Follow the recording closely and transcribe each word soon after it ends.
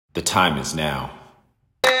The time is now.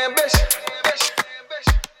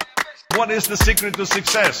 What is the secret to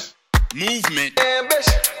success? Movement.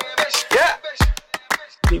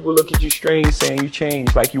 People look at you strange saying you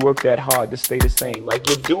changed, like you work that hard to stay the same. Like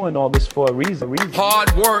you're doing all this for a reason.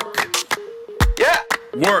 Hard work. Yeah.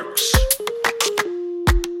 Works.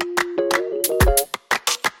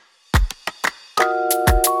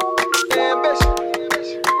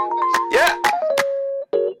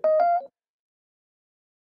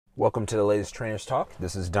 Welcome to the latest Trainers Talk.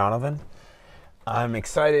 This is Donovan. I'm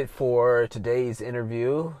excited for today's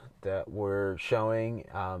interview that we're showing.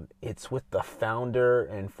 It's with the founder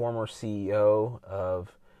and former CEO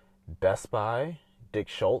of Best Buy, Dick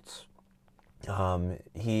Schultz.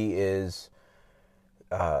 He is,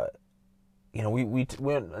 we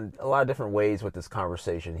went a lot of different ways with this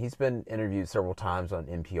conversation. He's been interviewed several times on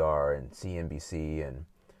NPR and CNBC and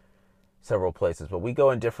several places, but we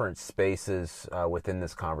go in different spaces within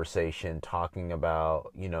this conversation, talking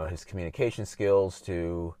about, his communication skills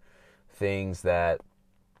to things that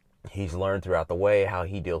he's learned throughout the way, how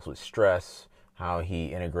he deals with stress, how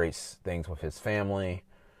he integrates things with his family.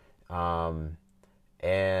 Obviously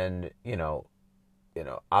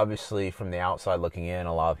from the outside looking in,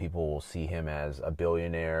 a lot of people will see him as a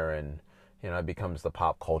billionaire, and, it becomes the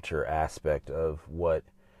pop culture aspect of what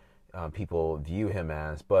people view him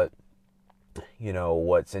as. But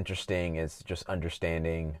what's interesting is just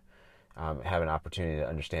understanding, have an opportunity to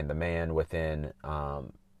understand the man within,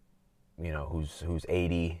 who's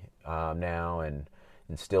 80 now and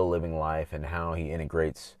still living life, and how he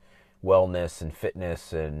integrates wellness and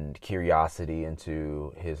fitness and curiosity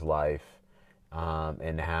into his life,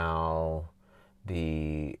 and how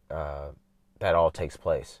that all takes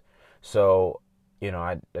place. So,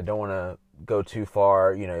 I don't want to go too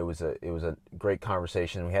far. It was a great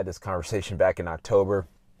conversation. We had this conversation back in October,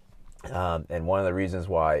 and one of the reasons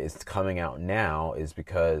why it's coming out now is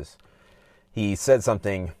because he said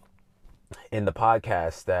something in the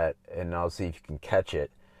podcast that, and I'll see if you can catch it,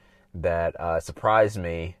 that surprised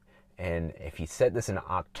me. And if he said this in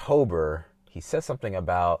October, he said something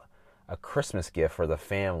about a Christmas gift for the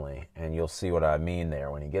family, and you'll see what I mean there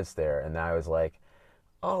when he gets there. And I was like,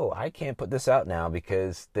 oh, I can't put this out now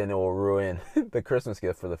because then it will ruin the Christmas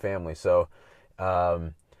gift for the family. So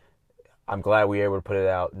I'm glad we were able to put it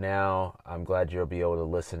out now. I'm glad you'll be able to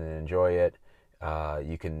listen and enjoy it.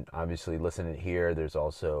 You can obviously listen to it here. There's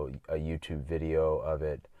also a YouTube video of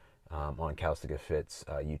it on Calcica Fit's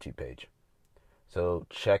YouTube page. So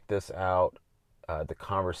check this out, the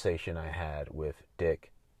conversation I had with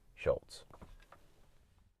Dick Schultz.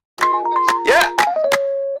 Yeah.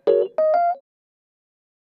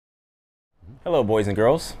 Hello, boys and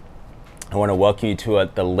girls. I want to welcome you to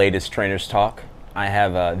the latest Trainers Talk. I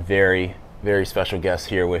have a very, very special guest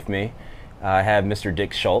here with me. I have Mr.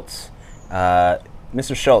 Dick Schultz.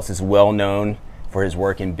 Mr. Schultz is well known for his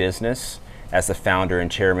work in business as the founder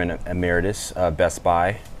and chairman emeritus of Best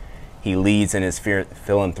Buy. He leads in his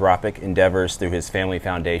philanthropic endeavors through his family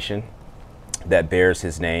foundation that bears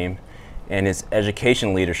his name, and his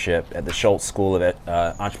education leadership at the Schultz School of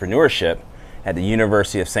Entrepreneurship at the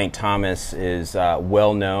University of St. Thomas is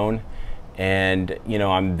well known. And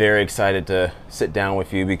I'm very excited to sit down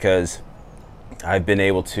with you because I've been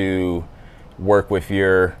able to work with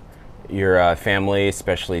your family,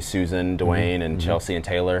 especially Susan, Dwayne, and Chelsea and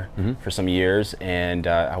Taylor for some years, and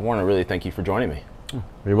I want to really thank you for joining me.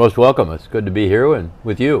 You're most welcome. It's good to be here and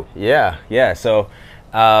with you. Yeah. So,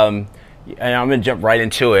 and I'm going to jump right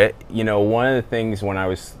into it. One of the things when I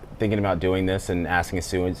was thinking about doing this and asking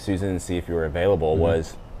Susan to see if you were available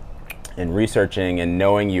was, in researching and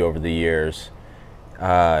knowing you over the years,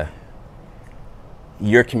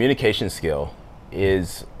 your communication skill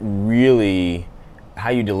is really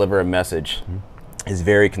how you deliver a message is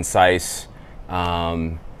very concise,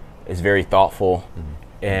 is very thoughtful.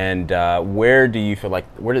 And where do you feel like,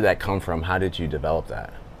 where did that come from? How did you develop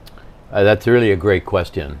that? That's really a great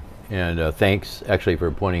question, and thanks actually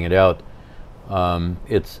for pointing it out.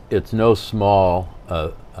 It's no small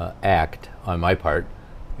act on my part.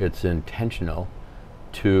 It's intentional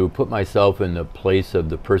to put myself in the place of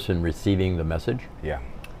the person receiving the message. Yeah.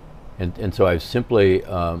 And so I simply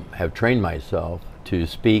have trained myself to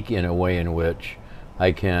speak in a way in which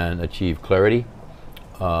I can achieve clarity,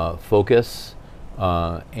 focus,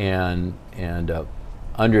 and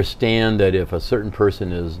understand that if a certain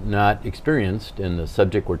person is not experienced in the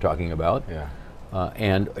subject we're talking about,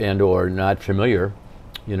 and or not familiar,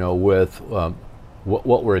 with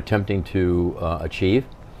what we're attempting to achieve,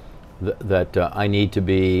 that I need to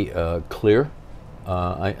be clear.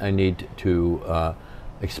 I need to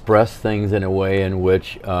express things in a way in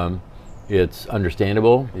which it's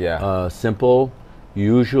understandable, simple.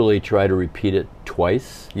 Usually try to repeat it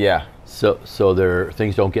twice. Yeah. So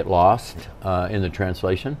things don't get lost in the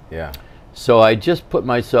translation. Yeah. So I just put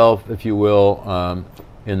myself, if you will,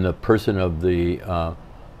 in the person of the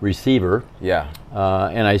receiver. Yeah.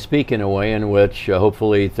 And I speak in a way in which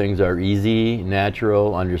hopefully things are easy,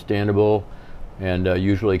 natural, understandable, and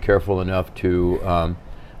usually careful enough to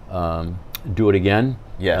do it again.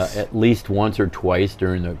 Yes. At least once or twice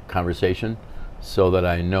during the conversation, so that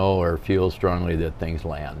I know or feel strongly that things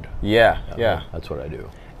land. Yeah. Yeah. That's what I do.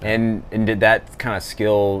 And did that kind of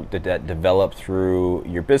skill, did that develop through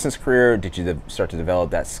your business career? Did you start to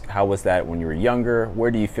develop that? How was that when you were younger?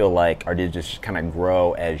 Where do you feel like, or did it just kind of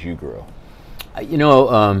grow as you grew? You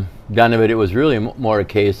know, Donovan, it was really more a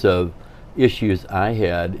case of issues I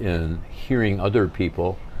had in hearing other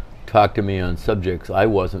people talk to me on subjects I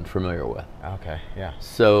wasn't familiar with. Okay, yeah.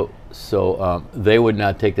 So they would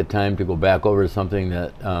not take the time to go back over something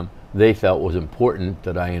that they felt was important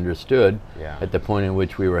that I understood at the point in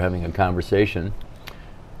which we were having a conversation.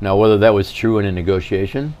 Now, whether that was true in a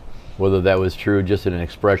negotiation, whether that was true just in an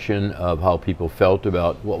expression of how people felt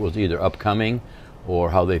about what was either upcoming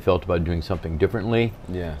or how they felt about doing something differently.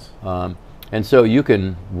 Yes. And so you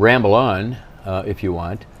can ramble on if you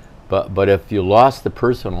want, but if you lost the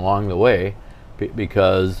person along the way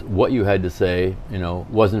because what you had to say, you know,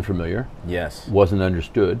 wasn't familiar, yes, wasn't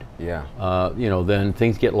understood, yeah, you know, then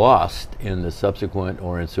things get lost in the subsequent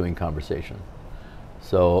or ensuing conversation.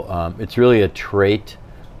 So it's really a trait,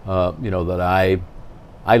 you know, that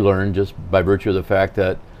I learned just by virtue of the fact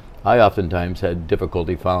that I oftentimes had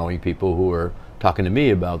difficulty following people who were talking to me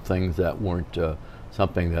about things that weren't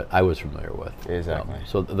something that I was familiar with. Exactly.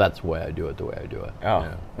 So that's why I do it the way I do it. Oh,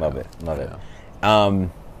 yeah. love it.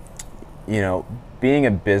 You know, being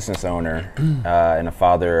a business owner and a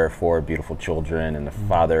father of 4 beautiful children and a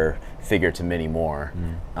father figure to many more,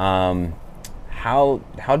 how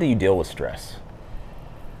do you deal with stress?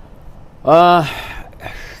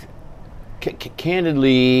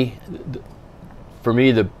 Candidly, for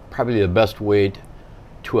me, probably the best way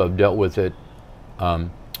to have dealt with it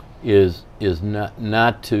is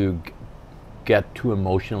not to get too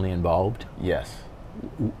emotionally involved. Yes.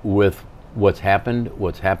 With what's happened,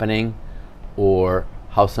 what's happening, or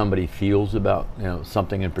how somebody feels about, you know,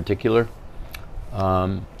 something in particular.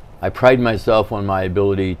 I pride myself on my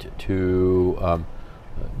ability to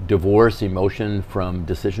divorce emotion from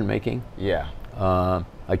decision making. Yeah.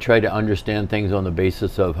 I try to understand things on the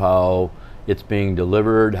basis of how it's being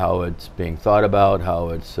delivered, how it's being thought about, how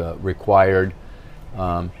it's required,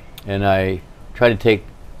 and I try to take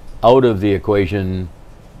out of the equation,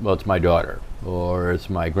 well, it's my daughter, or it's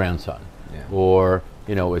my grandson, or,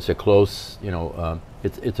 you know, it's a close, you know,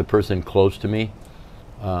 it's a person close to me,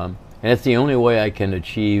 and it's the only way I can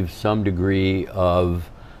achieve some degree of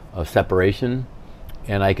separation,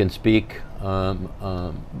 and I can speak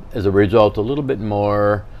as a result a little bit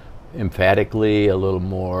more emphatically, a little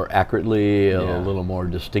more accurately, a little more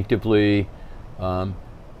distinctively.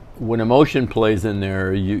 When emotion plays in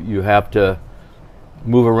there, you have to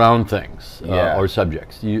move around things or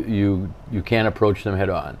subjects. You can't approach them head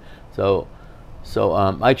on. So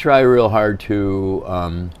I try real hard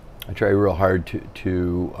to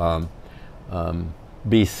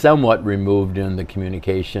be somewhat removed in the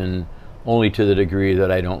communication, only to the degree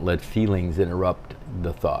that I don't let feelings interrupt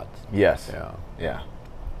the thoughts. Yes. Yeah. Yeah.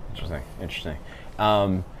 Interesting.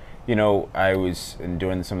 You know, I was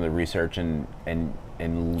doing some of the research and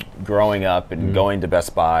growing up and going to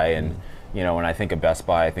Best Buy, and you know, when I think of Best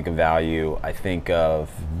Buy, I think of value. I think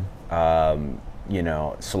of you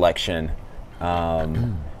know, selection.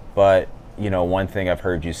 But you know, one thing I've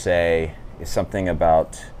heard you say is something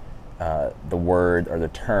about the word or the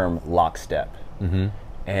term lockstep.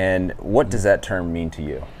 And what does that term mean to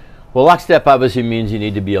you? Well, lockstep obviously means you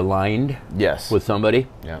need to be aligned with somebody.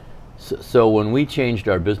 Yeah. So when we changed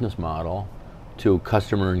our business model to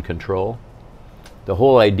customer in control, the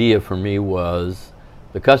whole idea for me was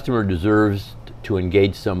the customer deserves to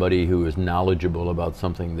engage somebody who is knowledgeable about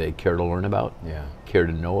something they care to learn about, care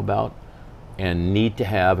to know about, and need to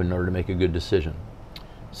have in order to make a good decision.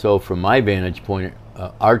 So from my vantage point,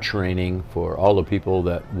 our training for all the people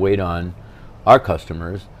that wait on our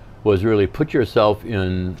customers was really put yourself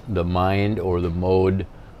in the mind or the mode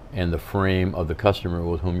and the frame of the customer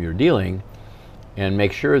with whom you're dealing, and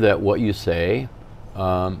make sure that what you say,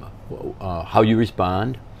 how you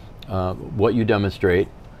respond, what you demonstrate,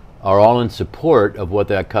 are all in support of what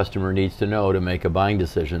that customer needs to know to make a buying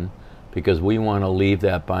decision, because we want to leave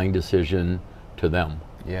that buying decision to them.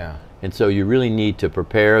 Yeah. And so you really need to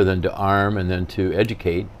prepare, then to arm, and then to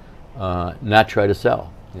educate, not try to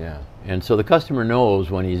sell. Yeah. And so the customer knows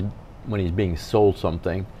when he's being sold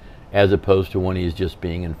something, as opposed to when he's just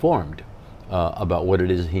being informed about what it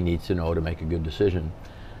is he needs to know to make a good decision.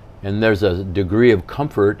 And there's a degree of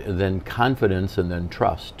comfort, and then confidence, and then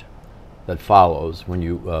trust that follows when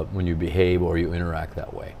you behave or you interact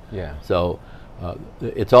that way. Yeah. So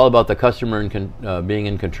it's all about the customer being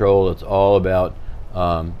in control. It's all about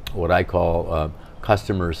what I call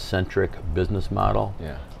customer-centric business model.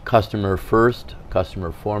 Yeah. Customer first,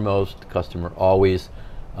 customer foremost, customer always.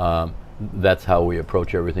 That's how we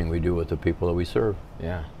approach everything we do with the people that we serve.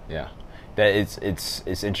 Yeah, yeah. That it's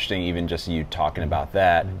interesting. Even just you talking about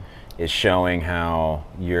that is showing how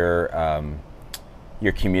your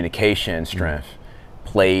communication strength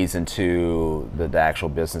plays into the actual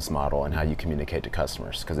business model and how you communicate to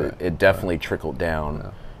customers, because it definitely trickled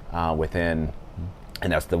down within.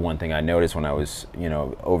 And that's the one thing I noticed when I was,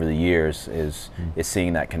 over the years is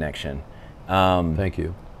seeing that connection. Thank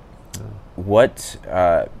you. What,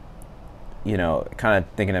 kind of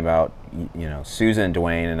thinking about, Susan and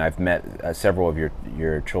Dwayne, and I've met several of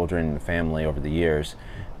your children and family over the years,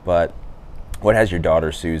 but what has your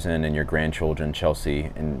daughter Susan and your grandchildren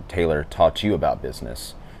Chelsea and Taylor taught you about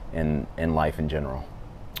business and life in general?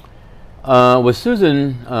 With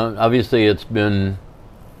Susan, obviously it's been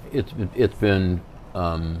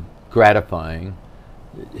gratifying.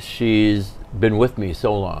 She's been with me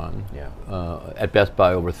so long, at Best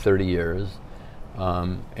Buy over 30 years,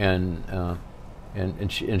 and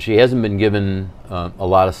she hasn't been given a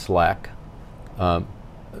lot of slack,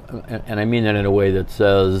 and I mean that in a way that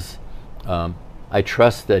says I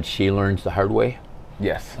trust that she learns the hard way.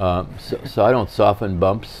 Yes. So I don't soften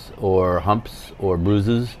bumps or humps or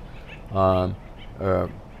bruises, and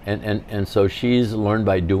so she's learned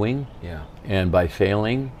by doing, and by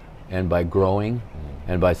failing, and by growing,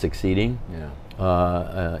 and by succeeding.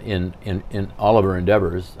 In all of her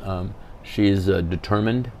endeavors. She's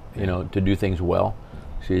determined, to do things well.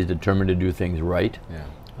 She's determined to do things right.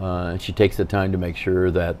 And she takes the time to make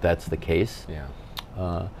sure that that's the case.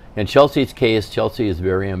 In Chelsea's case, Chelsea is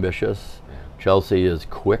very ambitious. Chelsea is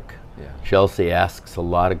quick. Chelsea asks a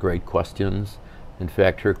lot of great questions. In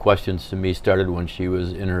fact, her questions to me started when she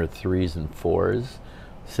was in her 3s and 4s,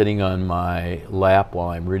 sitting on my lap while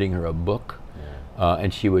I'm reading her a book.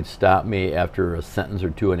 And she would stop me after a sentence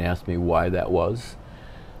or two and ask me why that was.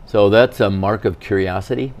 So that's a mark of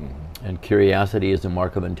curiosity, and curiosity is a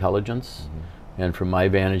mark of intelligence. And from my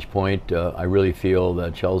vantage point, I really feel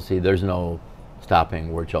that Chelsea, there's no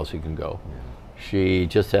stopping where Chelsea can go. She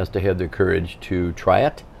just has to have the courage to try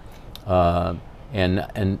it,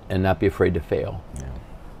 and not be afraid to fail.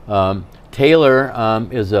 Taylor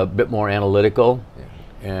is a bit more analytical,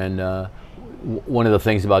 and one of the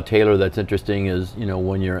things about Taylor that's interesting is,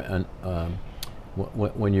 when you're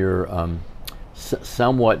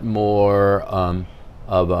somewhat more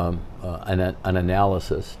of an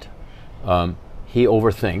analyst, he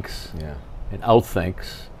overthinks and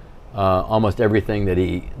outthinks almost everything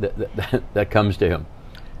that comes to him,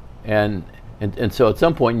 and so at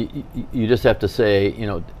some point you just have to say,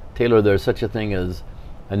 Taylor, there's such a thing as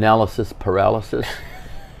analysis paralysis.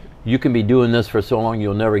 You can be doing this for so long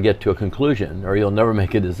you'll never get to a conclusion, or you'll never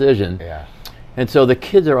make a decision. And so the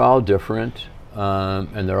kids are all different,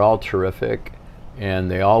 and they're all terrific,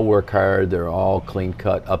 and they all work hard. They're all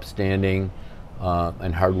clean-cut, upstanding,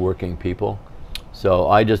 and hard-working people. So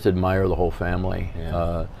I just admire the whole family.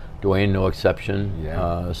 Dwayne, no exception.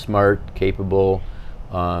 Smart, capable,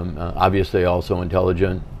 obviously also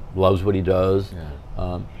intelligent, loves what he does.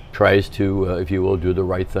 Tries to, if you will, do the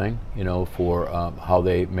right thing, for how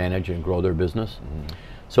they manage and grow their business.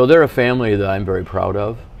 So they're a family that I'm very proud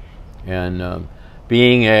of, and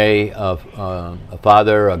being a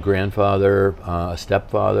father, a grandfather, a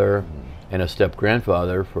stepfather, and a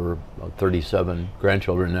step-grandfather for 37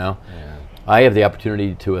 grandchildren now, I have the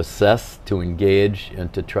opportunity to assess, to engage,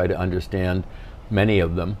 and to try to understand many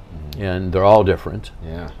of them, and they're all different,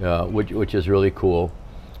 which is really cool.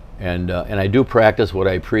 And I do practice what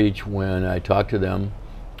I preach when I talk to them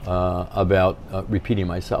about repeating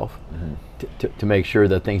myself, to make sure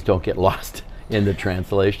that things don't get lost in the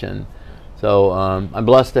translation. So I'm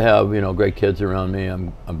blessed to have great kids around me.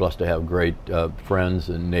 I'm blessed to have great friends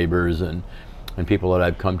and neighbors and people that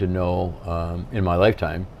I've come to know in my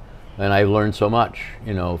lifetime, and I've learned so much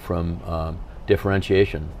from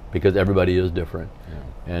differentiation, because everybody is different.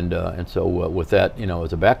 And so with that,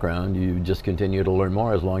 as a background, you just continue to learn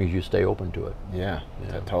more as long as you stay open to it.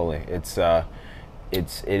 Totally.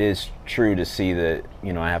 It is true to see that,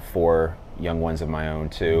 I have 4 young ones of my own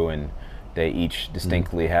too, and they each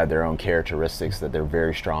distinctly have their own characteristics that they're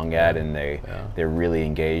very strong at, and they're really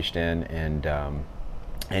engaged in, and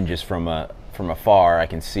and just from afar, I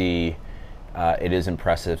can see it is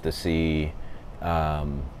impressive to see,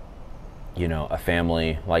 you know, a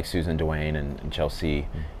family like Susan, Dwayne, and Chelsea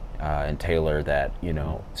and Taylor that, you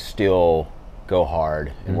know, still go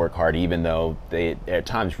hard and work hard, even though they at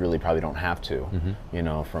times really probably don't have to, you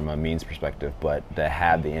know, from a means perspective, but they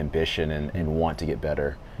have the ambition and want to get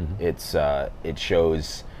better. It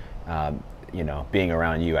shows, you know, being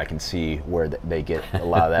around you, I can see where they get a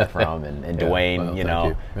lot of that from, and Yeah, Dwayne, well, you thank know,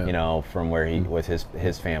 you. Yeah. you know, from where he with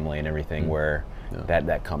his family and everything, where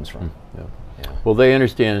that comes from. Yeah. Yeah. Well, they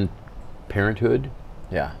understand parenthood,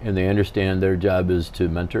 Yeah. and they understand their job is to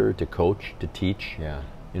mentor, to coach, to teach, Yeah.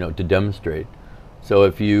 you know, to demonstrate. So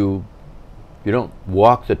if you don't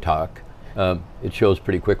walk the talk, it shows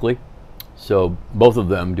pretty quickly. So both of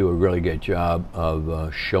them do a really great job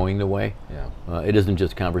of showing the way. Yeah. It isn't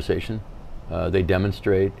just conversation. They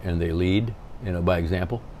demonstrate and they lead, you know, by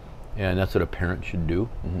example, and that's what a parent should do.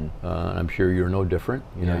 I'm sure you're no different.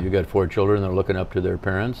 You know, Yeah. you got 4 children that are looking up to their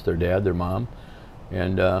parents, their dad, their mom,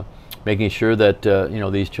 and making sure that you know,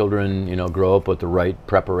 these children, you know, grow up with the right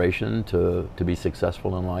preparation to be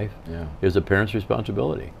successful in life. Yeah. Is a parent's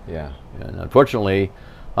responsibility. Yeah. And unfortunately,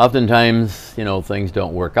 oftentimes, you know, things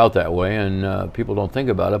don't work out that way, and people don't think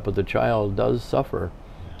about it, but the child does suffer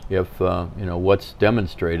if you know, what's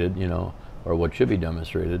demonstrated, you know, or what should be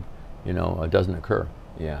demonstrated, you know, doesn't occur.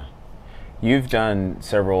 Yeah. You've done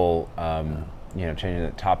several, you know, changing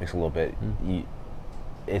the topics a little bit.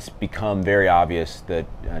 It's become very obvious that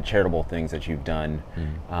charitable things that you've done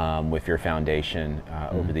with your foundation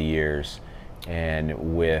over the years,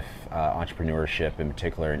 and with entrepreneurship in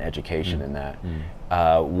particular, and education in that.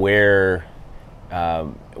 Where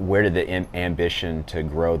did the ambition to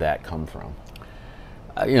grow that come from?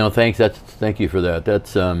 You know, thank you for that.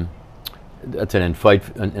 That's an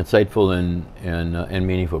insightful and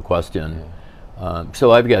meaningful question.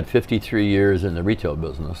 So I've got 53 years in the retail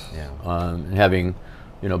business, and having,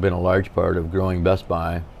 you know, been a large part of growing Best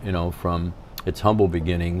Buy, you know, from its humble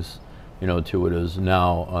beginnings, you know, to what is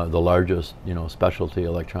now the largest, you know, specialty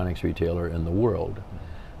electronics retailer in the world.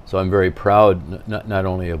 So I'm very proud not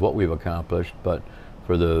only of what we've accomplished, but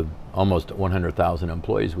for the almost 100,000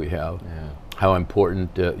 employees we have, how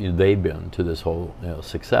important you know, they've been to this whole, you know,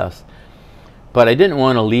 success. But I didn't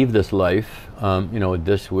want to leave this life, you know,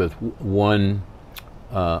 this with one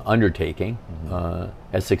undertaking,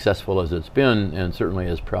 as successful as it's been, and certainly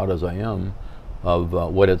as proud as I am of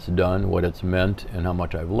what it's done, what it's meant, and how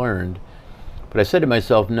much I've learned. But I said to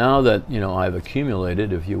myself, now that, you know, I've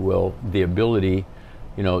accumulated, if you will, the ability,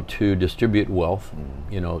 you know, to distribute wealth,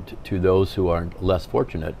 you know, to those who are less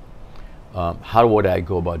fortunate, how would I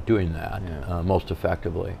go about doing that most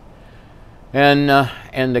effectively? And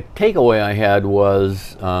the takeaway I had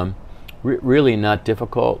was really not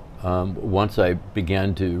difficult once I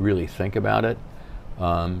began to really think about it.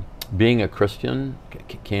 Being a Christian,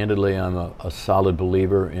 candidly, I'm a solid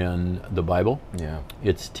believer in the Bible,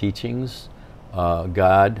 its teachings,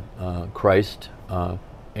 God, Christ,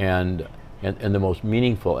 and the most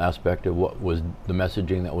meaningful aspect of what was the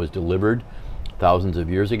messaging that was delivered thousands of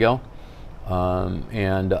years ago.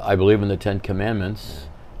 And I believe in the 10 Commandments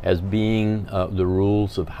as being the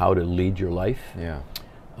rules of how to lead your life.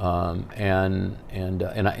 And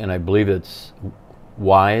I believe it's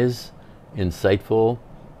wise, insightful,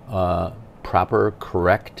 proper,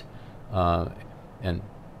 correct, and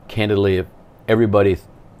candidly, if everybody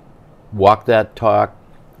walked that talk,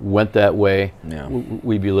 went that way,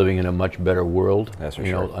 we'd be living in a much better world. That's for you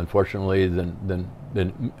sure. know, unfortunately, than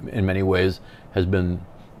in many ways has been,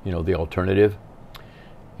 you know, the alternative.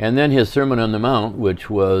 And then his Sermon on the Mount, which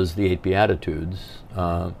was the 8 Beatitudes,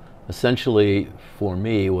 essentially for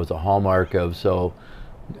me was a hallmark of, so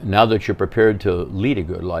now that you're prepared to lead a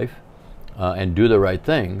good life and do the right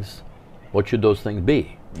things, what should those things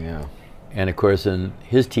be? And of course, in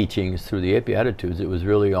his teachings through the 8 Beatitudes, it was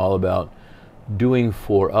really all about doing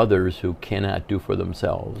for others who cannot do for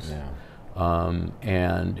themselves.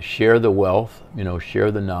 And share the wealth, you know, share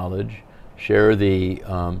the knowledge, share the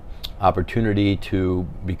opportunity to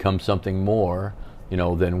become something more, you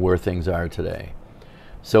know, than where things are today.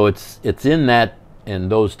 So it's in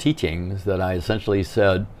those teachings that I essentially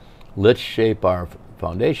said, let's shape our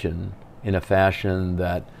foundation in a fashion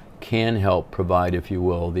that can help provide, if you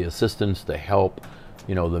will, the assistance, the help,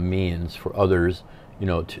 you know, the means for others, you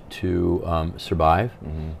know, to survive,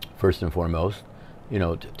 first and foremost, you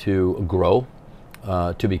know, to grow,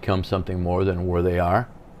 to become something more than where they are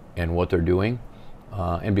and what they're doing,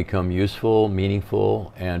 and become useful,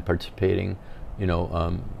 meaningful, and participating, you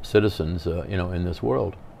know, citizens, you know, in this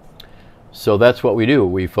world. So that's what we do.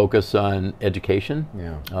 We focus on education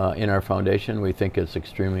Yeah. in our foundation. We think it's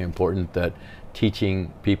extremely important that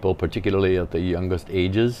teaching people, particularly at the youngest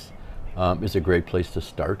ages, is a great place to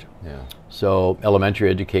start. Yeah. So elementary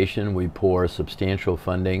education, we pour substantial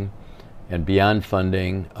funding, and beyond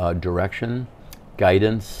funding, direction,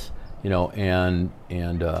 guidance, and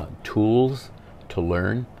tools to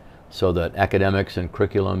learn, so that academics and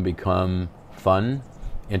curriculum become fun,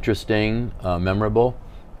 interesting, memorable,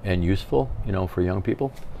 and useful, for young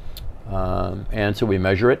people. And so we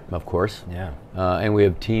measure it, of course. Yeah. And we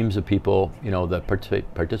have teams of people, that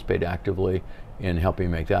participate actively in helping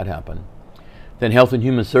make that happen. Then Health and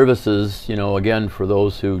Human Services, again, for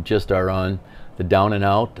those who just are on the down and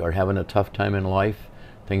out, are having a tough time in life,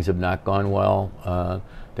 things have not gone well,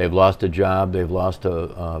 they've lost a job, they've lost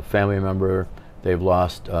a family member, they've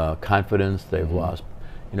lost confidence, they've lost,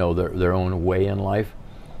 their own way in life.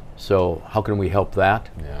 So how can we help that?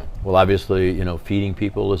 Yeah. Well, obviously, feeding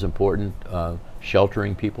people is important,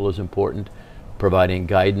 sheltering people is important, providing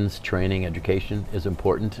guidance, training, education is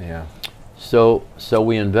important. Yeah. So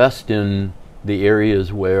we invest in the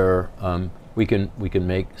areas where we can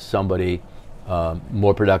make somebody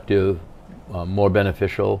more productive, more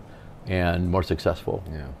beneficial, and more successful.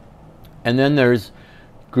 Yeah. And then there's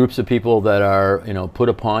groups of people that are put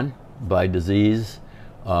upon by disease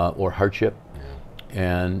or hardship.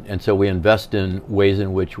 And so we invest in ways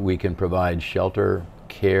in which we can provide shelter,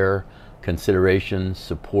 care, consideration,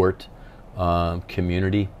 support,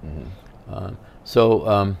 community.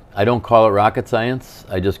 So I don't call it rocket science.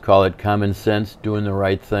 I just call it common sense, doing the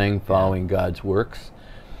right thing, following God's works.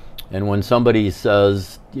 And when somebody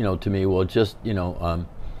says, to me, well, just,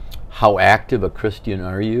 how active a Christian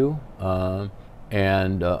are you?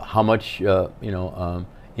 And how much,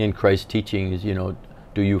 in Christ's teachings,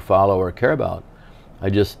 do you follow or care about? I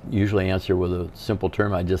just usually answer with a simple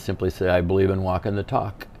term. I just simply say, I believe in walking the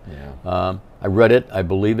talk. Yeah. I read it, I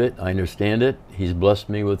believe it, I understand it. He's blessed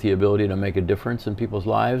me with the ability to make a difference in people's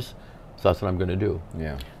lives, so that's what I'm going to do.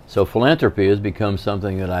 Yeah. So philanthropy has become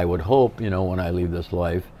something that I would hope, when I leave this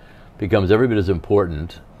life, becomes every bit as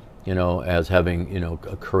important, as having,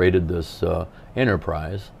 created this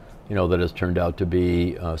enterprise, that has turned out to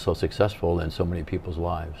be so successful in so many people's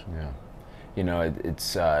lives. Yeah.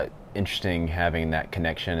 It's interesting having that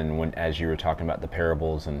connection, and as you were talking about the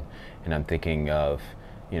parables, and I'm thinking of,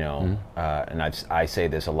 and I say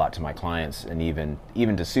this a lot to my clients, and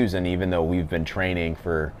even to Susan, even though we've been training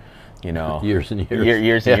for, years and years,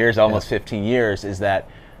 years and years, almost 15 years, is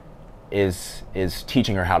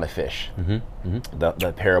teaching her how to fish.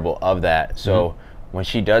 The parable of that. So when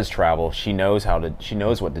she does travel, she knows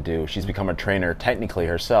what to do. She's become a trainer technically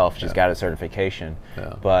herself. She's got a certification,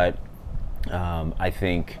 but I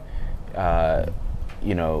think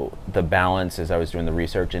the balance, as I was doing the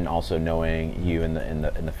research, and also knowing you in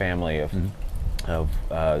the family of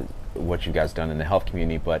what you guys done in the health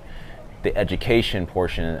community, but the education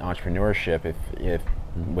portion and entrepreneurship, if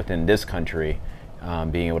within this country,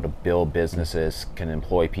 being able to build businesses, can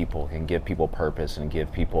employ people, can give people purpose, and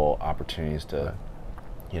give people opportunities to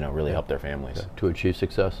really help their families to achieve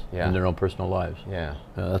success in their own personal lives.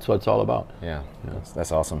 That's what it's all about.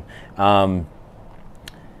 That's awesome.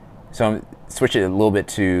 So I'm switching a little bit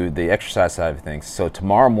to the exercise side of things. So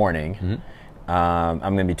tomorrow morning, I'm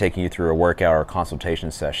going to be taking you through a workout or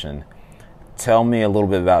consultation session. Tell me a little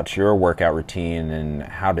bit about your workout routine, and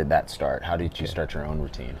how did that start? How did you start your own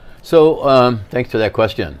routine? So thanks for that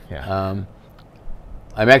question.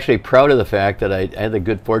 I'm actually proud of the fact that I had the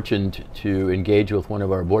good fortune to engage with one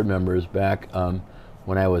of our board members back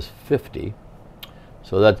when I was 50.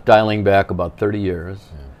 So that's dialing back about 30 years.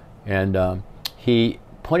 And he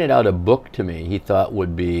pointed out a book to me he thought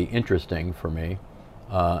would be interesting for me.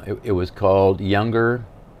 It was called Younger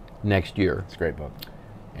Next Year. It's a great book.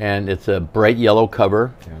 And it's a bright yellow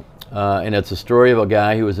cover. And it's a story of a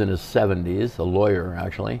guy who was in his 70s, a lawyer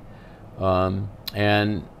actually.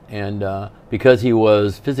 And because he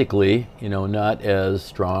was physically, not as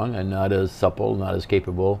strong and not as supple, not as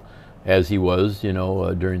capable as he was,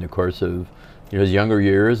 during the course of his younger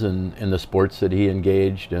years, and the sports that he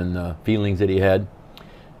engaged and the feelings that he had,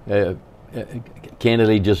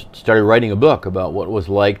 candidly just started writing a book about what it was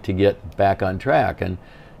like to get back on track. And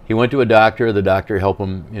he went to a doctor. The doctor helped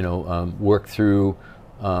him, work through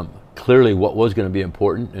clearly what was going to be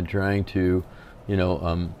important, and trying to,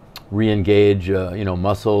 re-engage,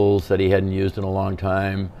 muscles that he hadn't used in a long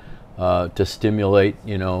time, to stimulate,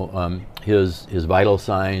 his vital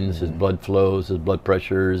signs, his blood flows, his blood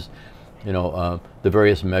pressures, the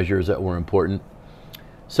various measures that were important.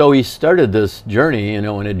 So he started this journey, in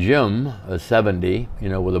a gym, 70,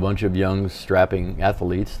 with a bunch of young, strapping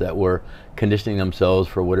athletes that were conditioning themselves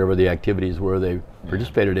for whatever the activities were they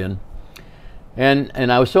participated in.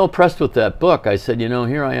 And I was so impressed with that book, I said,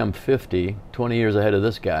 here I am 50, 20 years ahead of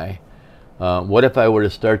this guy. What if I were to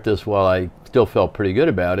start this while I still felt pretty good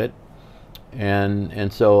about it?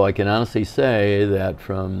 And so I can honestly say that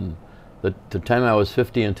from the time I was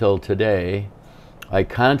 50 until today, I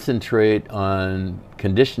concentrate on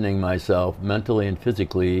conditioning myself mentally and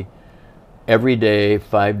physically every day,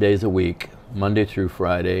 5 days a week, Monday through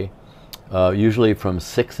Friday, usually from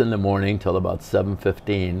 6 in the morning till about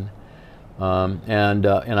 7:15, and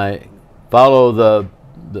I follow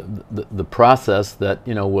the process that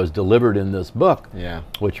was delivered in this book,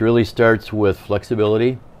 which really starts with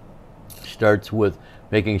flexibility, starts with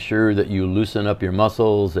making sure that you loosen up your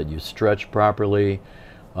muscles, that you stretch properly.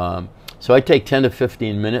 So I take 10 to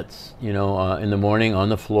 15 minutes, in the morning on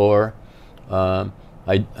the floor. I'm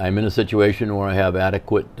in a situation where I have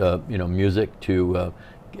adequate, music to,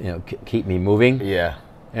 keep me moving. Yeah.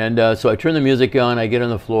 And so I turn the music on, I get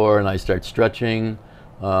on the floor, and I start stretching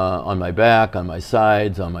on my back, on my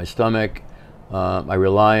sides, on my stomach. I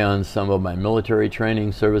rely on some of my military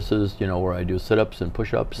training services, where I do sit-ups and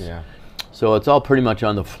push-ups. Yeah. So it's all pretty much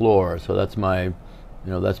on the floor. So that's my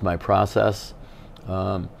process.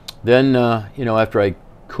 Then, after I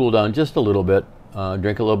cool down just a little bit,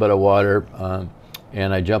 drink a little bit of water,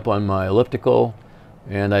 and I jump on my elliptical,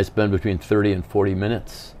 and I spend between 30 and 40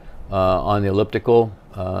 minutes on the elliptical,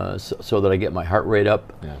 so that I get my heart rate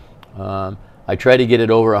up. Yeah. I try to get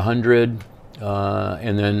it over 100,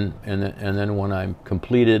 and then when I'm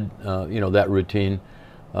completed, that routine,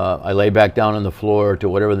 I lay back down on the floor to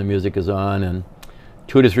whatever the music is on, and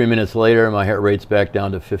 2 to 3 minutes later, my heart rate's back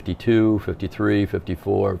down to 52, 53,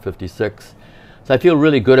 54, 56. So I feel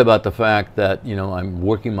really good about the fact that, I'm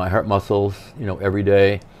working my heart muscles, every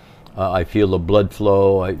day. I feel the blood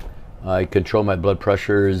flow. I control my blood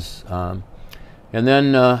pressures. And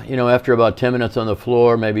then, after about 10 minutes on the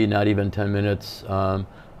floor, maybe not even 10 minutes,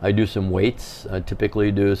 I do some weights. I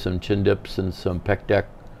typically do some chin dips and some pec deck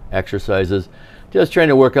exercises, just trying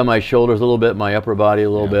to work on my shoulders a little bit, my upper body a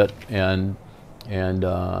little bit, and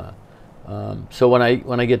so when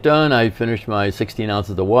I get done, I finish my 16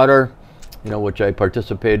 ounces of water, which I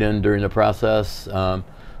participate in during the process.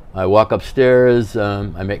 I walk upstairs,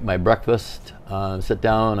 I make my breakfast, sit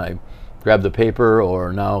down, I grab the paper,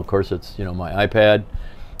 or now, of course, it's my iPad.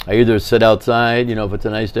 I either sit outside, if it's a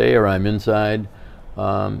nice day, or I'm inside,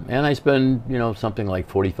 and I spend something like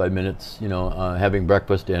 45 minutes, having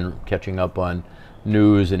breakfast and catching up on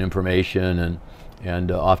news and information,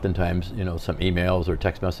 and oftentimes, some emails or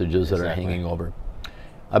text messages that are hanging over.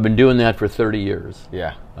 I've been doing that for 30 years.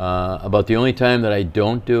 Yeah. About the only time that I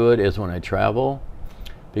don't do it is when I travel,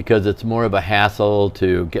 because it's more of a hassle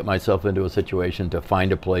to get myself into a situation, to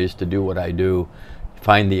find a place, to do what I do,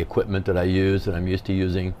 find the equipment that I use, that I'm used to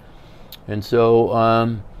using. And so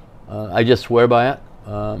I just swear by it.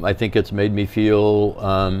 I think it's made me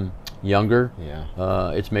feel younger.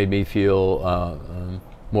 Yeah. It's made me feel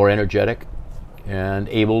more energetic and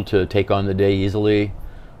able to take on the day easily.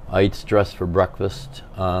 I eat stress for breakfast.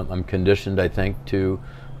 I'm conditioned, I think, to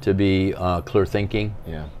be clear thinking.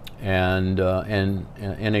 Yeah. And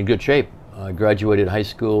in good shape. I graduated high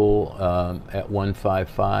school at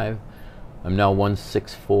 155. I'm now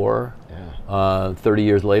 164. Yeah. 30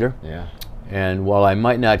 years later. Yeah. And while I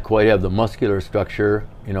might not quite have the muscular structure,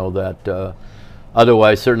 that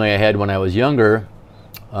otherwise certainly I had when I was younger,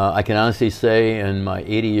 I can honestly say in my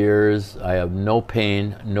 80 years, I have no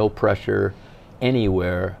pain, no pressure,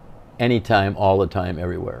 anywhere, anytime, all the time,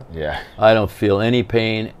 everywhere. Yeah. I don't feel any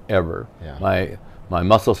pain ever. Yeah. My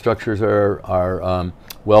muscle structures are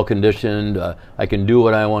well conditioned. I can do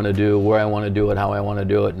what I want to do, where I want to do it, how I want to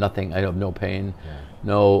do it. Nothing. I have no pain,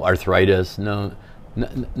 no arthritis,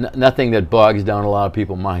 nothing that bogs down a lot of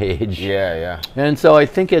people my age. Yeah, yeah. And so I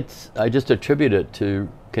think I just attribute it to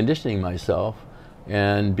conditioning myself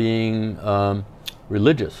and being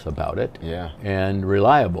religious about it. Yeah. And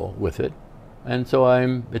reliable with it. And so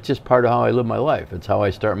it's just part of how I live my life. It's how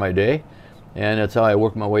I start my day, and it's how I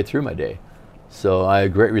work my way through my day. So I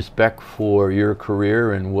have great respect for your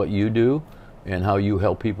career and what you do, and how you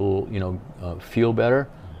help people, feel better,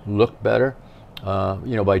 look better,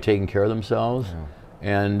 by taking care of themselves,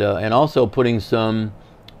 and also putting some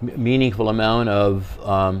meaningful amount of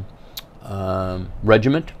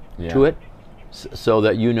regiment to it, so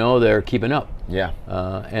that they're keeping up. Yeah.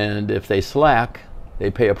 And if they slack, they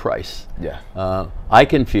pay a price. Yeah. I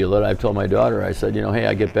can feel it. I've told my daughter, I said, hey,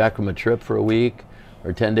 I get back from a trip for a week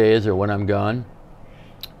or 10 days or when I'm gone,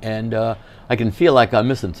 and I can feel like I'm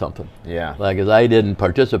missing something. Yeah. Like, as I didn't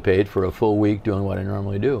participate for a full week doing what I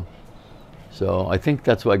normally do. So I think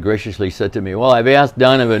that's why graciously said to me, well, I've asked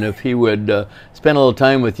Donovan if he would spend a little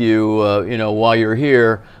time with you, while you're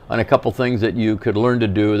here on a couple things that you could learn to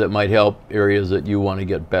do that might help areas that you want to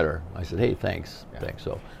get better. I said, hey, thanks.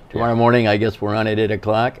 So tomorrow morning, I guess we're on at 8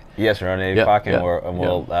 o'clock. Yes, we're on 8 Yep, o'clock, and,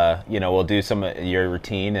 yep, we'll do some of your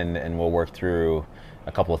routine, and we'll work through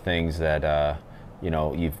a couple of things that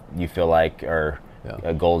you feel like are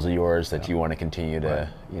goals of yours that you want to continue to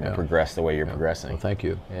progress the way you're progressing. Well, thank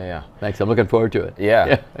you. Yeah. Thanks. I'm looking forward to it.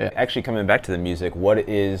 Yeah. Yeah. Actually, coming back to the music, what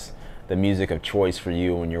is the music of choice for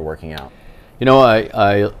you when you're working out?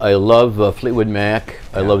 I love Fleetwood Mac.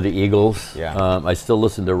 I love the Eagles. Yeah. I still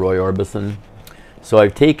listen to Roy Orbison. So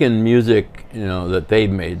I've taken music, that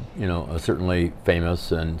they've made, certainly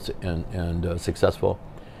famous and successful,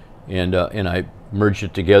 and I merged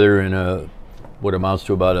it together in what amounts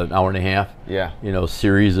to about an hour and a half. Yeah.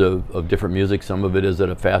 Series of different music. Some of it is at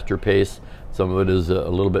a faster pace. Some of it is a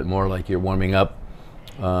little bit more like you're warming up,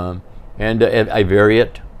 and I vary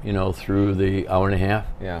it, through the hour and a half.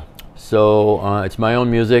 Yeah. So it's my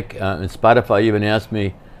own music, and Spotify even asked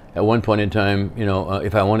me at one point in time,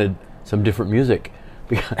 if I wanted some different music,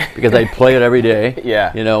 because I play it every day.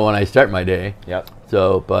 Yeah. When I start my day. Yep.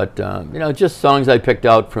 So, but just songs I picked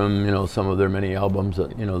out from some of their many albums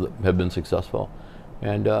that that have been successful,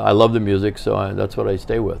 and I love the music, so that's what I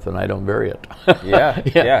stay with, and I don't vary it. Yeah.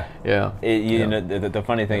 Yeah. The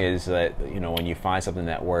funny thing is that when you find something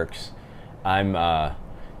that works,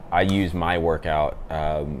 I use my workout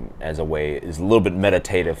as a way, is a little bit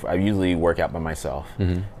meditative. I usually work out by myself,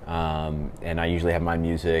 and I usually have my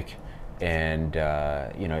music, and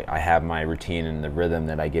I have my routine and the rhythm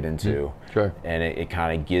that I get into. Sure. And it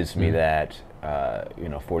kind of gives me that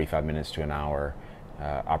 45 minutes to an hour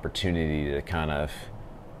opportunity to kind of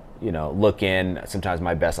look in. Sometimes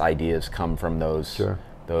my best ideas come from those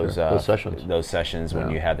sessions. Those sessions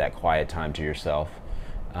when you have that quiet time to yourself.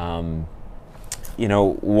 One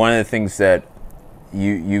of the things that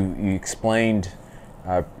you explained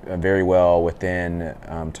very well within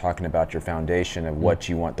talking about your foundation of what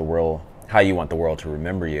you want the world, how you want the world to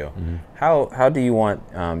remember you. How do you want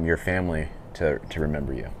your family to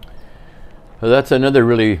remember you? Well, that's another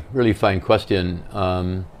really, really fine question.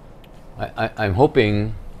 I'm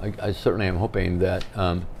hoping, I certainly am hoping that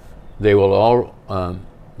they will all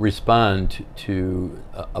respond to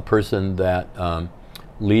a person that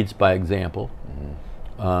leads by example,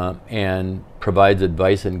 and provides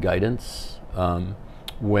advice and guidance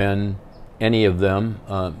when any of them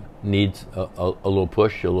needs a little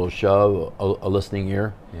push, a little shove, a listening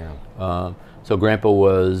ear. Yeah. So Grandpa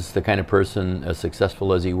was the kind of person, as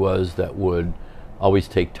successful as he was, that would always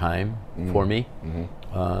take time for me.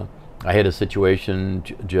 I had a situation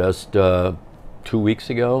just 2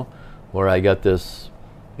 weeks ago where I got this,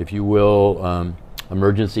 if you will,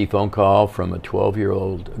 emergency phone call from a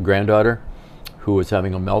 12-year-old granddaughter who was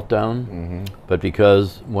having a meltdown, but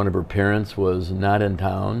because one of her parents was not in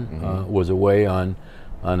town, was away on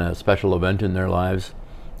a special event in their lives,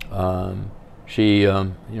 she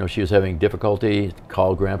was having difficulty.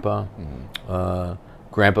 Called Grandpa.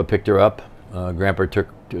 Grandpa picked her up. Grandpa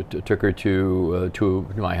took her to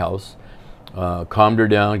my house, calmed her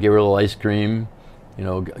down, gave her a little ice cream,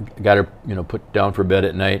 got her put down for bed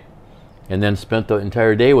at night, and then spent the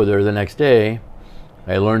entire day with her the next day.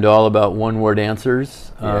 I learned all about one-word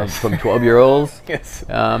answers from 12-year-olds. Yes.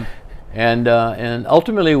 And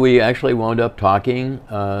ultimately, we actually wound up talking,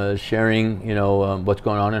 sharing, what's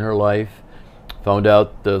going on in her life. Found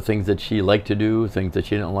out the things that she liked to do, things that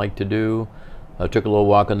she didn't like to do. Took a little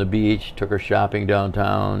walk on the beach, took her shopping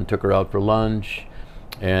downtown, took her out for lunch,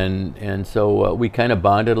 and so we kind of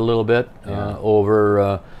bonded a little bit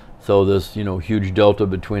over. So this, huge delta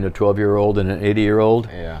between a 12-year-old and an 80-year-old.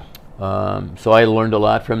 Yeah. So I learned a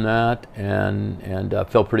lot from that, and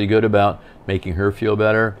felt pretty good about making her feel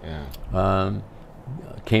better. Yeah.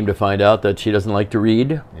 Came to find out that she doesn't like to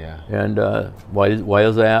read. Yeah. And why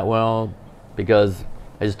is that? Well, because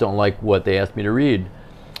I just don't like what they asked me to read.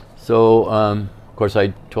 So, of course, I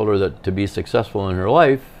told her that to be successful in her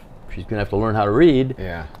life, she's going to have to learn how to read.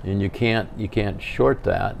 Yeah. And you can't short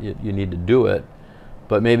that. You need to do it.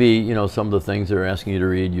 But maybe, some of the things they're asking you to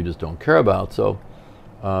read you just don't care about. So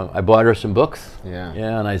I bought her some books. Yeah.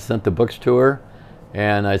 Yeah, and I sent the books to her.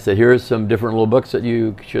 And I said, here's some different little books that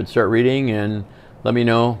you should start reading, and let me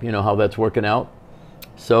know, how that's working out.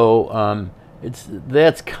 So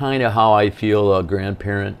that's kind of how I feel a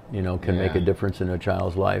grandparent, can make a difference in a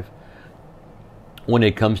child's life. When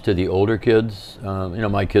it comes to the older kids,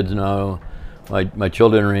 my kids now my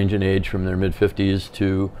children range in age from their mid-50s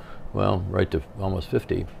to, well, right to almost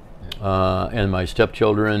 50. And my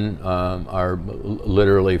stepchildren are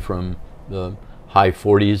literally from the high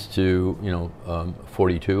 40s to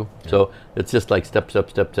 42. Yeah. So it's just like step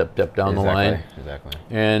down the line. Exactly.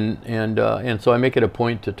 And so I make it a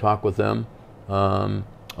point to talk with them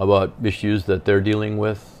about issues that they're dealing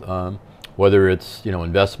with, whether it's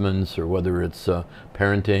investments, or whether it's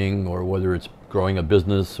parenting, or whether it's growing a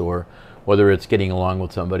business, or whether it's getting along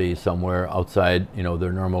with somebody somewhere outside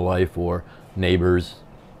their normal life, or neighbors.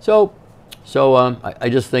 So I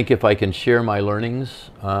just think if I can share my learnings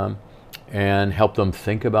and help them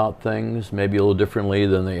think about things maybe a little differently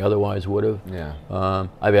than they otherwise would have,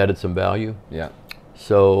 I've added some value. Yeah.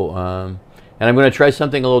 So, and I'm going to try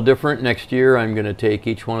something a little different next year. I'm going to take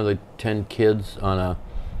each one of the 10 kids on a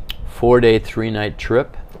 4-day, 3-night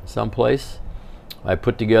trip someplace. I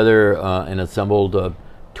put together and assembled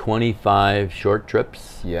 25 short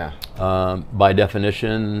trips. Yeah. By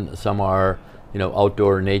definition, some are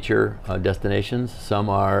outdoor nature destinations. Some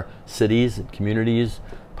are cities and communities,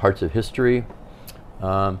 parts of history.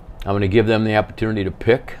 I'm going to give them the opportunity to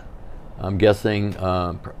pick. I'm guessing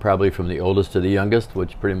probably from the oldest to the youngest,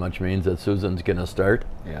 which pretty much means that Susan's going to start.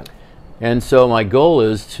 Yeah. And so my goal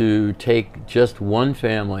is to take just one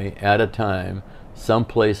family at a time,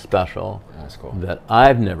 someplace special. That's cool. That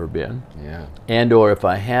I've never been. Yeah. And or if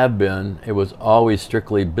I have been, it was always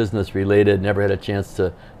strictly business related, never had a chance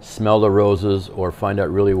to smell the roses or find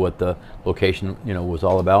out really what the location was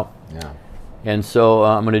all about. Yeah. And so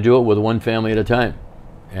I'm going to do it with one family at a time.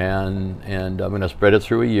 And I'm going to spread it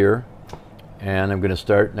through a year. And I'm going to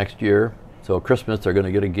start next year. So Christmas, they're going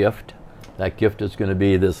to get a gift. That gift is going to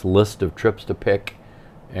be this list of trips to pick.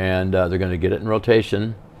 And they're going to get it in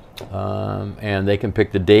rotation. And they can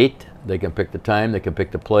pick the date, they can pick the time, they can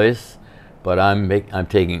pick the place. But I'm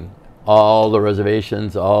taking all the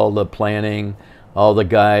reservations, all the planning, all the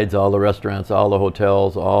guides, all the restaurants, all the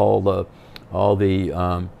hotels, all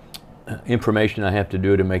the information I have to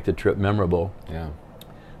do to make the trip memorable. Yeah.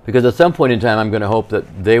 Because at some point in time, I'm going to hope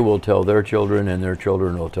that they will tell their children, and their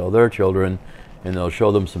children will tell their children, and they'll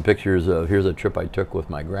show them some pictures of, here's a trip I took with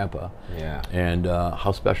my grandpa. Yeah. And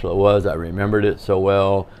how special it was. I remembered it so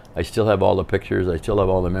well. I still have all the pictures. I still have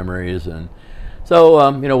all the memories. And so,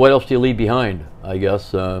 what else do you leave behind? I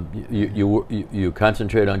guess you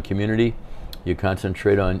concentrate on community. You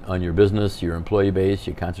concentrate on your business, your employee base.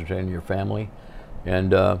 You concentrate on your family.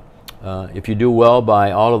 And if you do well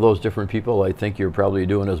by all of those different people, I think you're probably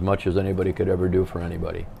doing as much as anybody could ever do for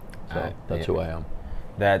anybody. So that's who I am.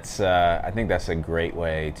 That's I think that's a great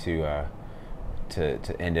way to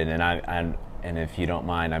end it. And if you don't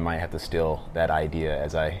mind, I might have to steal that idea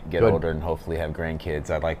as I get older and hopefully have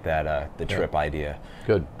grandkids. I like that the trip idea.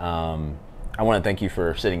 Good. I want to thank you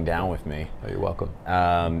for sitting down with me. Oh, you're welcome.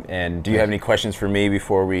 And do you have any questions for me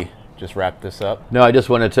before we just wrap this up? No, I just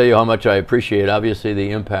want to tell you how much I appreciate, obviously,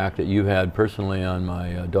 the impact that you've had personally on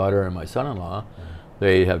my daughter and my son-in-law.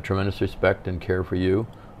 They have tremendous respect and care for you.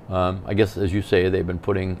 I guess, as you say, they've been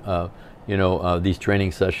putting, these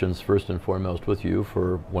training sessions first and foremost with you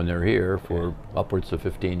for when they're here for upwards of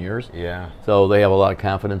 15 years. Yeah. So they have a lot of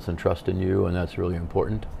confidence and trust in you, and that's really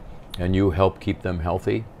important. And you help keep them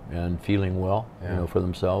healthy and feeling well, for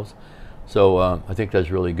themselves. So I think that's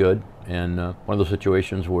really good. And one of those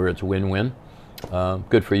situations where it's win-win.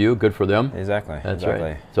 Good for you, good for them. Exactly. That's exactly.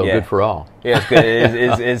 right. So good for all. Yeah,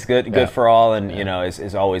 it's good. It's good for all, and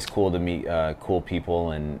it's always cool to meet cool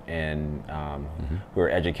people and who are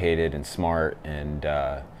educated and smart and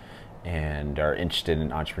are interested in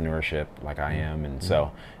entrepreneurship like I am. And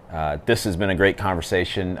so this has been a great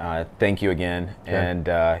conversation. Thank you again, and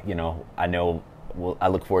I know I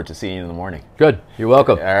look forward to seeing you in the morning. Good. You're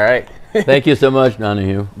welcome. All right. Thank you so much,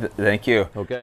 Donahue. Thank you. Okay.